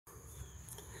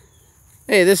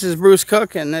Hey, this is Bruce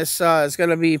Cook, and this is going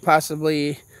to be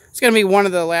one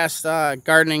of the last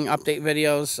gardening update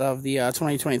videos of the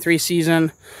 2023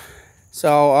 season.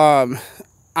 So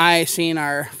I seen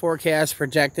our forecast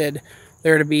projected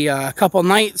there to be a couple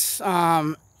nights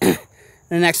in the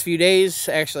next few days.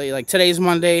 Actually, like today's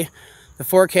Monday, the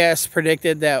forecast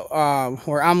predicted that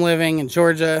where I'm living in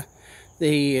Georgia,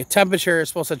 the temperature is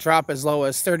supposed to drop as low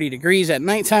as 30 degrees at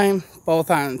nighttime, both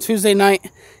on Tuesday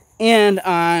night and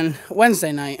on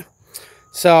Wednesday night.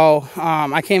 So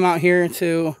I came out here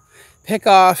to pick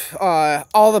off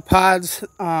all the pods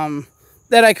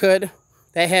that I could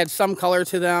that had some color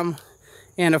to them,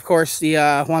 and of course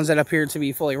the ones that appeared to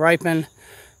be fully ripened.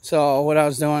 So what I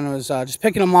was doing was just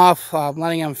picking them off,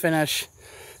 letting them finish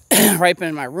ripen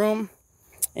in my room,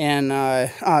 and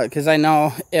because I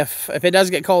know if it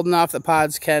does get cold enough, the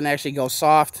pods can actually go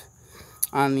soft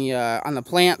on the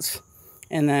plants.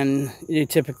 And then you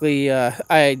typically,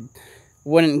 I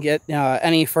wouldn't get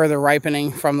any further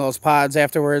ripening from those pods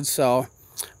afterwards. So,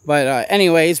 but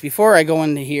anyways, before I go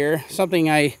into here, something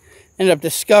I ended up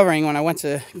discovering when I went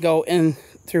to go in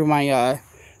through my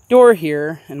door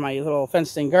here in my little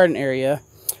fenced-in garden area,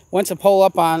 went to pull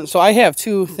up on. So I have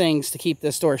two things to keep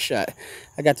this door shut.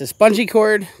 I got this bungee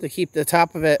cord to keep the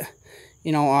top of it,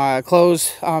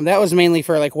 closed. That was mainly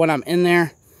for like when I'm in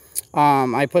there.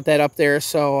 I put that up there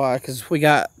so because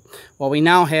we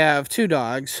now have two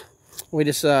dogs. We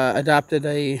just adopted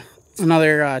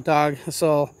another dog, this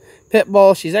little pit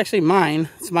bull. She's actually mine.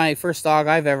 It's my first dog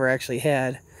I've ever actually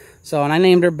had. So, and I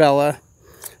named her Bella.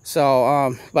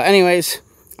 So but anyways,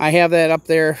 I have that up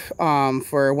there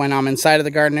for when I'm inside of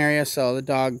the garden area, so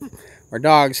the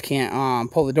dogs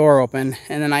can't pull the door open.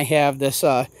 And then I have this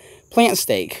plant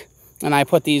stake, and I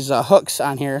put these hooks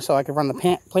on here so I could run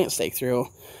the plant stake through.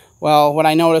 Well, what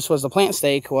I noticed was the plant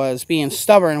stake was being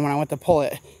stubborn when I went to pull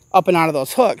it up and out of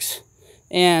those hooks.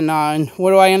 And what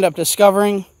do I end up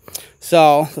discovering?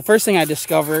 So the first thing I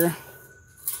discovered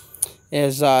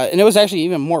is, and it was actually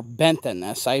even more bent than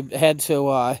this. I had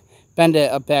to bend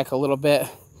it up back a little bit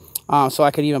so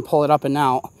I could even pull it up and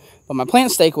out. But my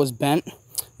plant stake was bent,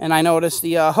 and I noticed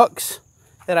the hooks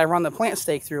that I run the plant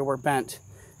stake through were bent.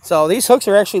 So these hooks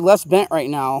are actually less bent right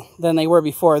now than they were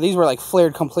before. These were like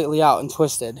flared completely out and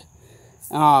twisted.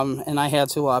 And I had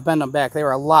to bend them back. They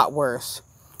were a lot worse.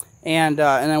 And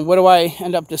then what do I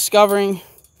end up discovering?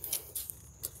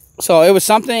 So it was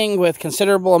something with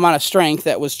considerable amount of strength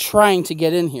that was trying to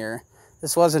get in here.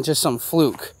 This wasn't just some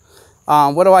fluke.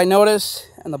 What do I notice?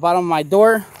 On the bottom of my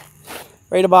door,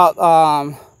 right about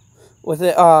about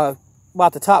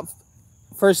the top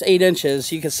first 8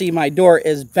 inches, you can see my door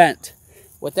is bent.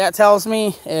 What that tells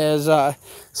me is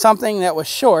something that was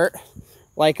short,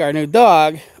 like our new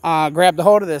dog, grabbed a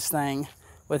hold of this thing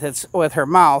with her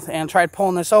mouth and tried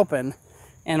pulling this open,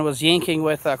 and was yanking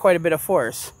with quite a bit of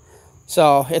force.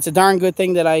 So it's a darn good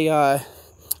thing that I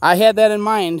had that in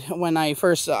mind when I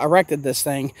first erected this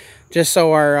thing, just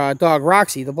so our dog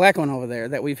Roxy, the black one over there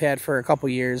that we've had for a couple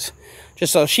years,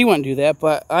 just so she wouldn't do that.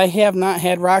 But I have not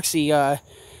had Roxy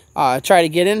try to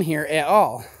get in here at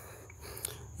all.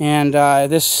 And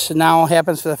this now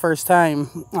happens for the first time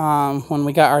when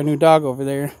we got our new dog over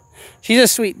there. She's a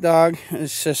sweet dog.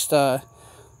 It's just, all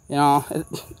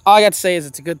I got to say is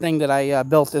it's a good thing that I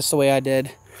built this the way I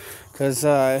did. Because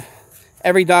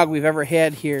every dog we've ever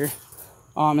had here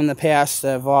in the past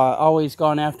have always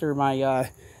gone after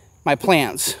my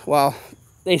plants. Well,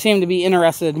 they seem to be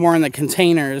interested more in the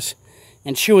containers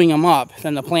and chewing them up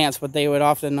than the plants, but they would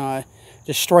often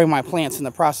destroy my plants in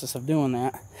the process of doing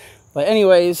that. But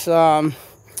anyways, I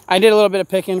did a little bit of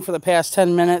picking for the past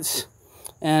 10 minutes,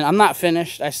 and I'm not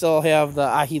finished. I still have the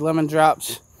ahi lemon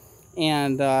drops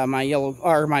and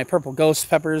my purple ghost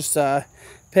peppers to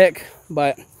pick.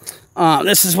 But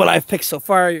this is what I've picked so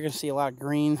far. You're gonna see a lot of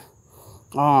green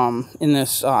in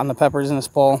this on the peppers in this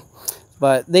bowl.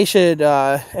 But they should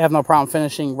have no problem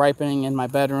finishing ripening in my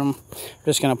bedroom. I'm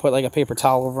just gonna put like a paper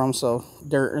towel over them so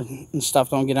dirt and stuff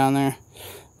don't get on there.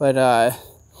 But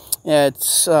yeah,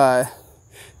 it's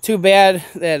too bad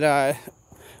that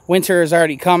winter is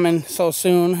already coming so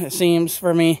soon, it seems,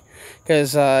 for me.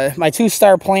 Because my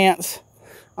 2-star plants,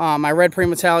 my red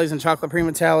primatalis and chocolate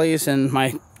primatalis and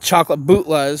my chocolate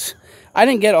bootlas, I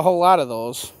didn't get a whole lot of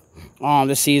those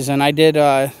this season. I did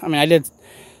send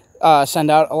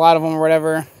out a lot of them or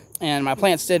whatever, and my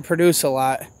plants did produce a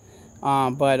lot.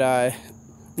 But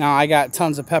now I got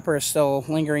tons of peppers still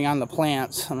lingering on the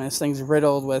plants. I mean, this thing's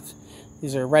riddled with,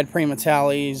 these are red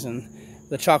primatalis and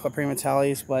the chocolate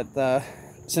primatalis, but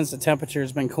since the temperature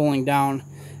has been cooling down,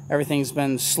 everything's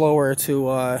been slower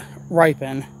to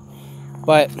ripen.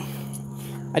 But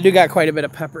I do got quite a bit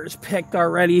of peppers picked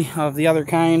already of the other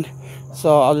kind,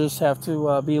 so I'll just have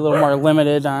to be a little more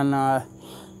limited on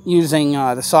using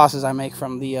the sauces I make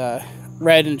from the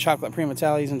red and chocolate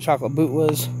primatellis and chocolate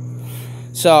bootlas.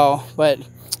 So, but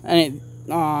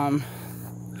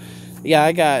yeah,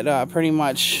 I got pretty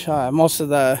much most of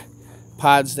the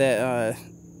pods that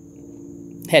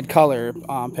had color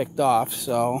picked off.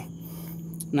 So,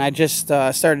 and I just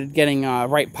started getting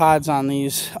ripe pods on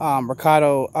these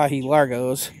Mercado Aji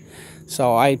Largos.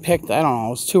 So I picked, I don't know,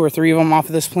 it was 2 or 3 of them off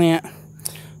of this plant.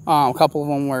 A couple of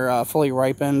them were fully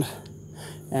ripened.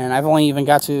 And I've only even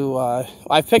got to,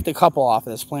 I've picked a couple off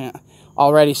of this plant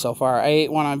already so far. I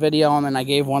ate one on video, and then I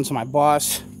gave one to my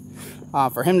boss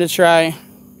for him to try.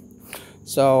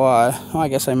 So, I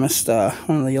guess I missed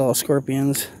one of the yellow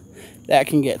scorpions. That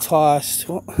can get tossed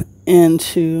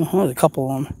into, there's a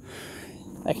couple of them.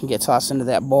 That can get tossed into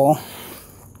that bowl.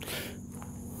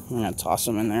 I'm going to toss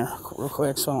them in there real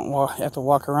quick so I don't have to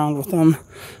walk around with them.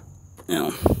 You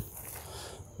know.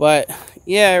 But,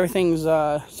 yeah, everything's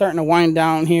starting to wind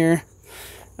down here.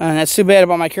 And that's too bad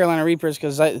about my Carolina Reapers,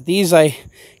 because these I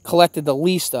collected the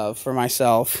least of for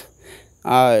myself.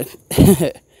 I've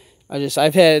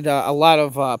had a lot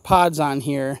of pods on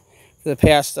here for the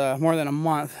past more than a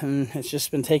month, and it's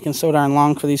just been taking so darn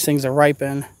long for these things to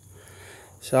ripen.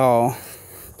 So,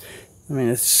 I mean,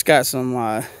 it's got some,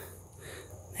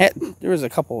 there was a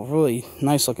couple of really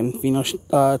nice looking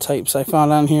phenotypes I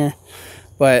found on here,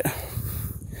 but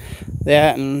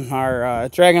that and our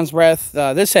Dragon's Breath,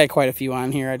 this had quite a few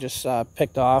on here I just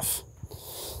picked off.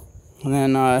 And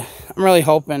then I'm really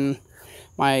hoping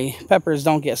my peppers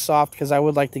don't get soft, because I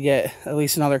would like to get at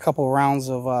least another couple of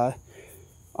rounds of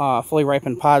fully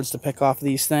ripened pods to pick off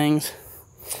these things.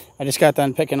 I just got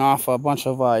done picking off a bunch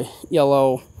of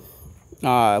yellow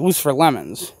Lucifer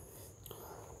lemons.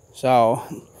 So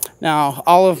now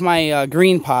all of my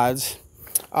green pods,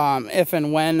 if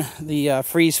and when the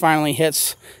freeze finally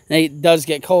hits and it does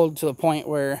get cold to the point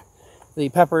where the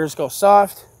peppers go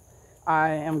soft, I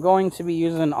am going to be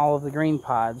using all of the green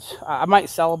pods. I might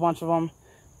sell a bunch of them,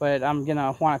 but I'm going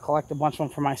to want to collect a bunch of them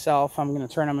for myself. I'm going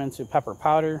to turn them into pepper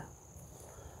powder,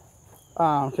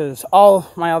 because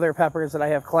all my other peppers that I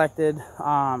have collected,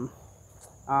 I'm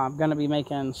going to be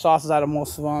making sauces out of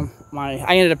most of them.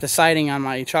 I ended up deciding on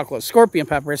my chocolate scorpion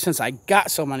peppers, since I got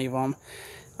so many of them.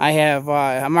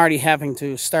 I'm already having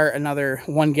to start another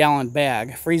 1-gallon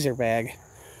bag, freezer bag.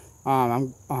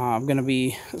 I'm going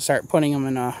to start putting them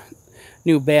in a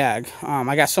new bag.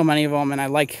 I got so many of them, and I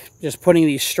like just putting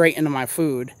these straight into my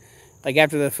food. Like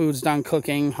after the food's done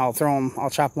cooking, I'll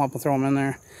chop them up and throw them in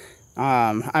there.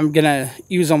 I'm going to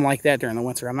use them like that during the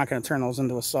winter. I'm not going to turn those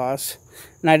into a sauce.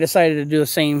 And I decided to do the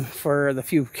same for the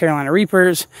few Carolina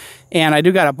Reapers. And I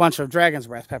do got a bunch of Dragon's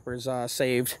Breath peppers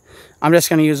saved. I'm just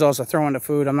going to use those to throw into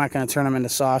food. I'm not going to turn them into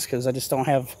sauce, because I just don't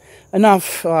have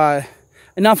enough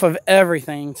of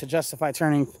everything to justify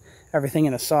turning everything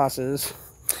into sauces.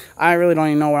 I really don't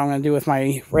even know what I'm going to do with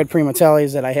my red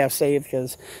primatellis that I have saved,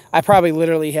 because I probably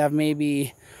literally have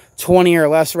maybe 20 or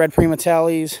less red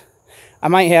primatellis. I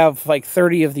might have like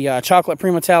 30 of the chocolate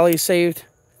primatellis saved.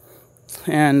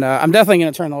 And I'm definitely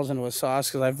going to turn those into a sauce,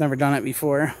 because I've never done it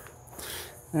before.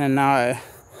 And I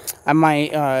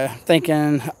might, I think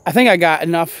I got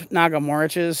enough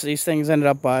Nagamoriches. These things ended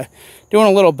up doing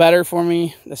a little better for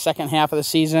me the second half of the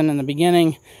season. In the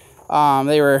beginning,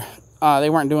 they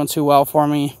weren't doing too well for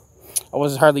me. I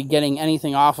wasn't hardly getting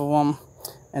anything off of them.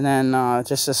 And then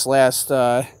just this last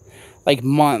like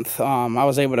month, I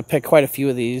was able to pick quite a few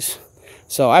of these.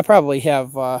 So I probably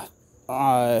have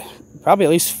probably at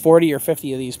least 40 or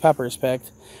 50 of these peppers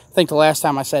picked. I think the last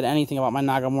time I said anything about my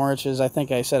Nagamoriches, I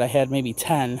think I said I had maybe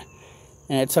 10.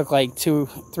 And it took like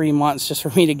 2-3 months just for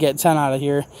me to get 10 out of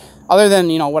here. Other than,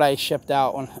 you know, what I shipped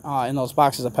out in those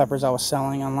boxes of peppers I was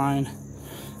selling online.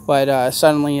 But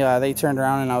suddenly they turned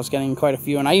around and I was getting quite a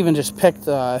few. And I even just picked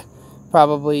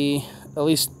probably at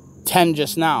least 10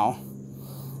 just now.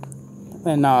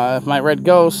 And my Red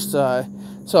Ghost.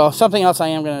 So something else I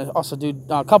am going to also do,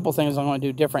 a couple things I'm going to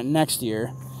do different next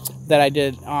year that I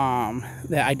did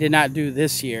not do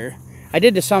this year. I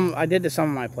did to some of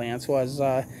my plants was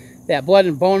that blood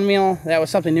and bone meal. That was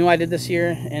something new I did this year,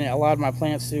 and it allowed my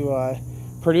plants to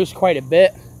produce quite a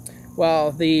bit.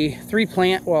 Well, a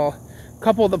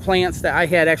couple of the plants that I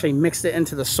had actually mixed it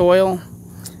into the soil,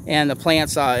 and the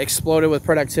plants exploded with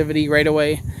productivity right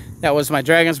away. That was my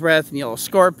Dragon's Breath and Yellow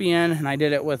Scorpion, and I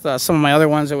did it with some of my other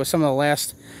ones. It was some of the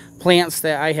last plants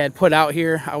that I had put out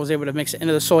here. I was able to mix it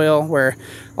into the soil, where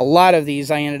a lot of these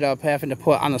I ended up having to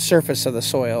put on the surface of the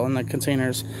soil in the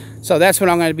containers. So that's what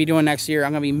I'm going to be doing next year.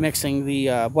 I'm going to be mixing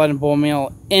the blood and bone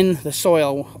meal in the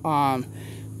soil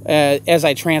as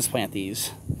I transplant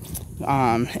these.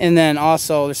 And then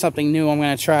also there's something new I'm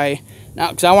going to try now,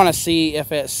 because I want to see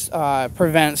if it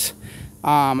prevents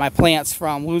my plants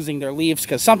from losing their leaves,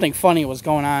 because something funny was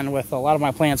going on with a lot of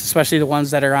my plants, especially the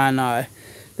ones that are on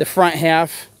the front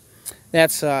half.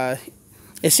 That's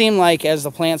it seemed like as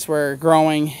the plants were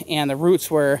growing and the roots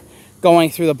were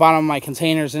going through the bottom of my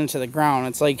containers into the ground,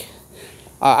 it's like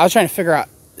I was trying to figure out,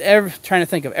 trying to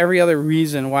think of every other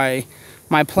reason why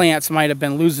my plants might have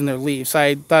been losing their leaves.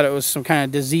 I thought it was some kind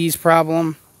of disease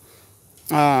problem.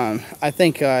 I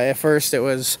think at first I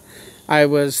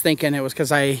was thinking it was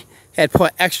because I had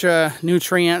put extra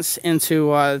nutrients into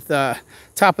the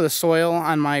top of the soil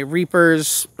on my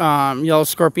reapers, yellow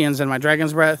scorpions, and my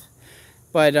dragon's breath.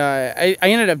 But I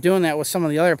ended up doing that with some of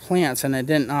the other plants, and it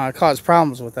didn't cause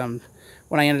problems with them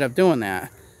when I ended up doing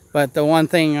that. But the one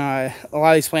thing a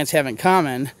lot of these plants have in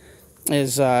common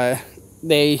is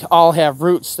they all have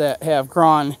roots that have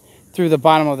grown through the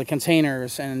bottom of the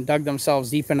containers and dug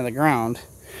themselves deep into the ground.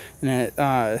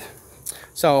 And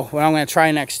so what I'm going to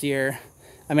try next year,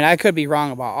 I mean, I could be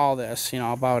wrong about all this,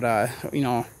 about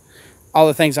all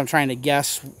the things I'm trying to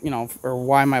guess, or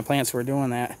why my plants were doing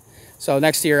that. So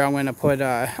next year I'm going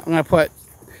to put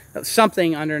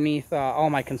something underneath all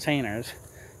my containers,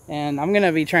 and I'm going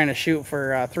to be trying to shoot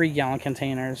for 3-gallon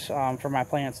containers for my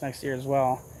plants next year as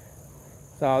well.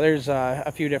 So there's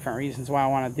a few different reasons why I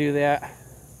want to do that.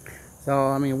 So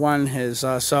I mean, one is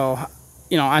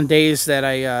on days that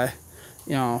I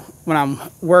when I'm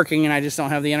working and I just don't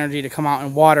have the energy to come out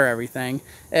and water everything,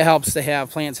 it helps to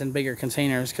have plants in bigger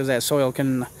containers, because that soil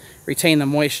can retain the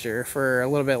moisture for a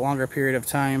little bit longer period of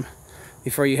time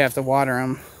before you have to water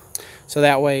them. So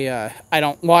that way I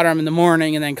don't water them in the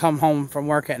morning and then come home from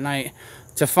work at night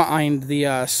to find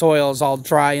the soil is all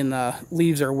dry and the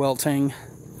leaves are wilting.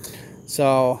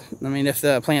 So I mean, if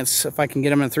I can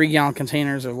get them in 3-gallon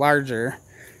containers or larger,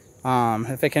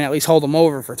 if it can at least hold them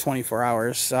over for 24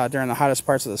 hours during the hottest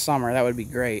parts of the summer, that would be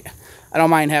great. I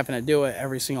don't mind having to do it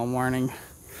every single morning,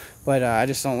 but I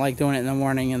just don't like doing it in the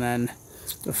morning and then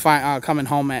coming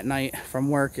home at night from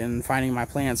work and finding my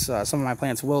plants, some of my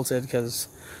plants wilted, because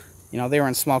they were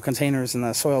in small containers and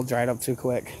the soil dried up too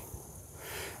quick.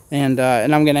 And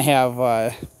I'm gonna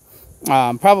have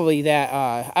probably that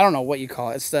I don't know what you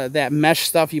call it. It's that mesh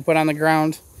stuff you put on the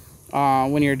ground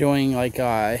when you're doing like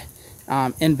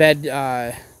in bed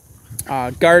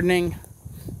gardening.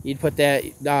 You'd put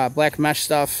that black mesh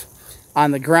stuff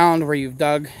on the ground where you've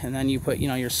dug, and then you put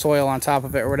your soil on top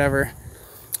of it or whatever.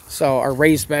 So, or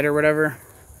raised bed or whatever,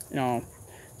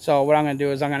 So what I'm going to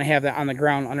do is I'm going to have that on the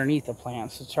ground underneath the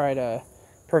plants to try to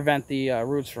prevent the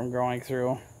roots from growing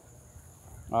through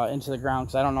into the ground,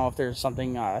 because I don't know if there's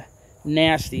something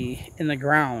nasty in the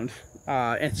ground,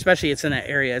 especially it's in that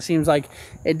area. It seems like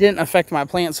it didn't affect my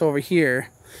plants over here.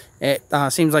 It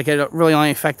seems like it really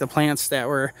only affected the plants that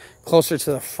were closer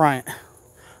to the front.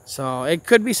 So it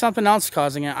could be something else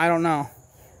causing it. I don't know.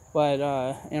 But,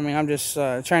 I mean, I'm just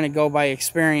trying to go by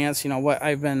experience, what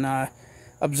I've been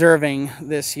observing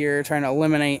this year, trying to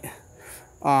eliminate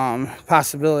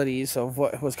possibilities of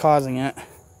what was causing it.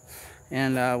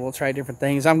 And we'll try different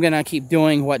things. I'm going to keep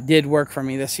doing what did work for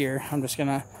me this year. I'm just going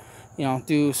to,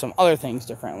 do some other things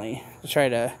differently to try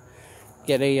to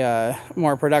get a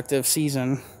more productive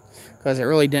season, because it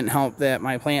really didn't help that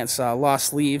my plants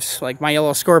lost leaves. Like my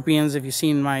yellow scorpions, if you've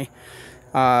seen my...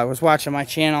 was watching my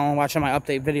channel, watching my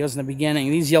update videos in the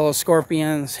beginning. These yellow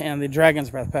scorpions and the dragon's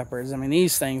breath peppers, I mean,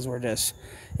 these things were just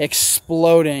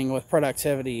exploding with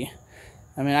productivity.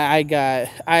 I mean,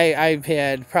 I've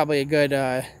had probably a good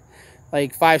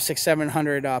like 500, 600,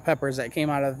 700 peppers that came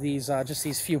out of these just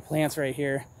these few plants right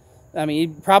here. I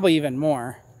mean, probably even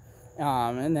more.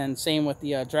 And then same with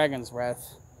the dragon's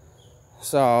breath.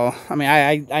 So I mean,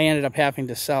 I ended up having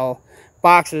to sell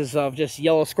boxes of just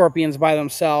yellow scorpions by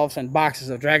themselves and boxes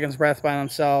of dragon's breath by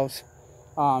themselves,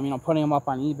 putting them up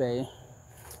on eBay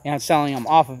and selling them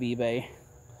off of eBay,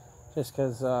 just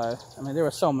because I mean, there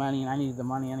were so many and I needed the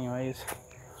money anyways.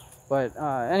 But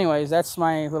anyways, that's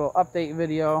my little update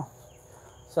video.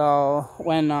 So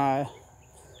when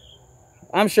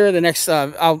I'm sure the next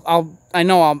I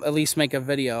know I'll at least make a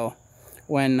video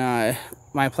when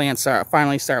my plants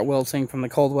finally start wilting from the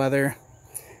cold weather.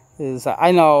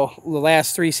 I know the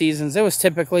last 3 seasons, it was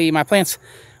typically, my plants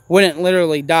wouldn't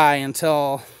literally die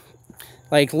until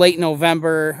like late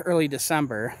November, early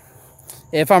December,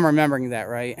 if I'm remembering that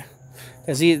right.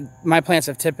 Because my plants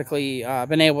have typically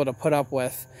been able to put up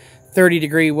with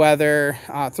 30-degree weather,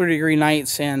 30-degree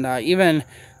nights, and even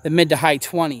the mid to high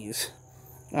 20s.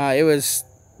 It was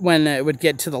when it would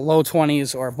get to the low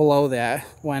 20s or below that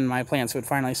when my plants would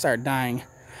finally start dying.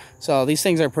 So these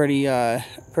things are pretty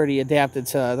adapted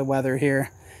to the weather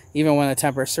here, even when the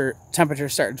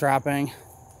temperatures start dropping.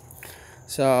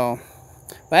 So,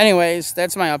 but anyways,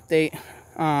 that's my update.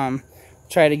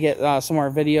 Try to get some more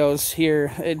videos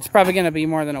here. It's probably going to be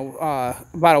more than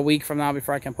about a week from now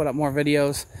before I can put up more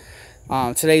videos.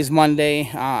 Today's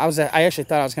Monday. I actually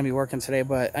thought I was going to be working today,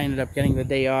 but I ended up getting the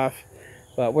day off.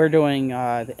 But we're doing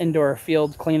the indoor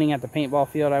field cleaning at the paintball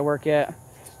field I work at,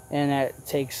 and that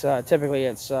takes typically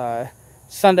it's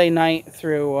Sunday night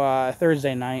through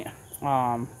Thursday night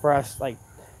for us, like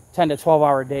 10 to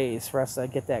 12-hour days for us to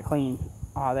get that clean,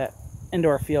 that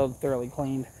indoor field thoroughly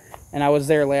cleaned. And I was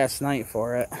there last night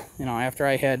for it. You know, after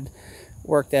I had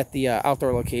worked at the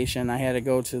outdoor location, I had to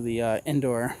go to the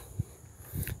indoor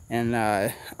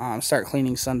and start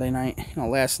cleaning Sunday night, you know,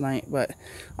 last night. But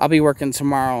I'll be working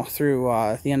tomorrow through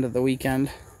the end of the weekend.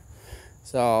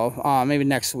 So maybe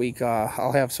next week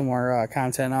I'll have some more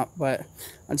content up. But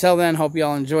until then, hope you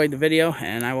all enjoyed the video,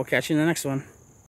 and I will catch you in the next one.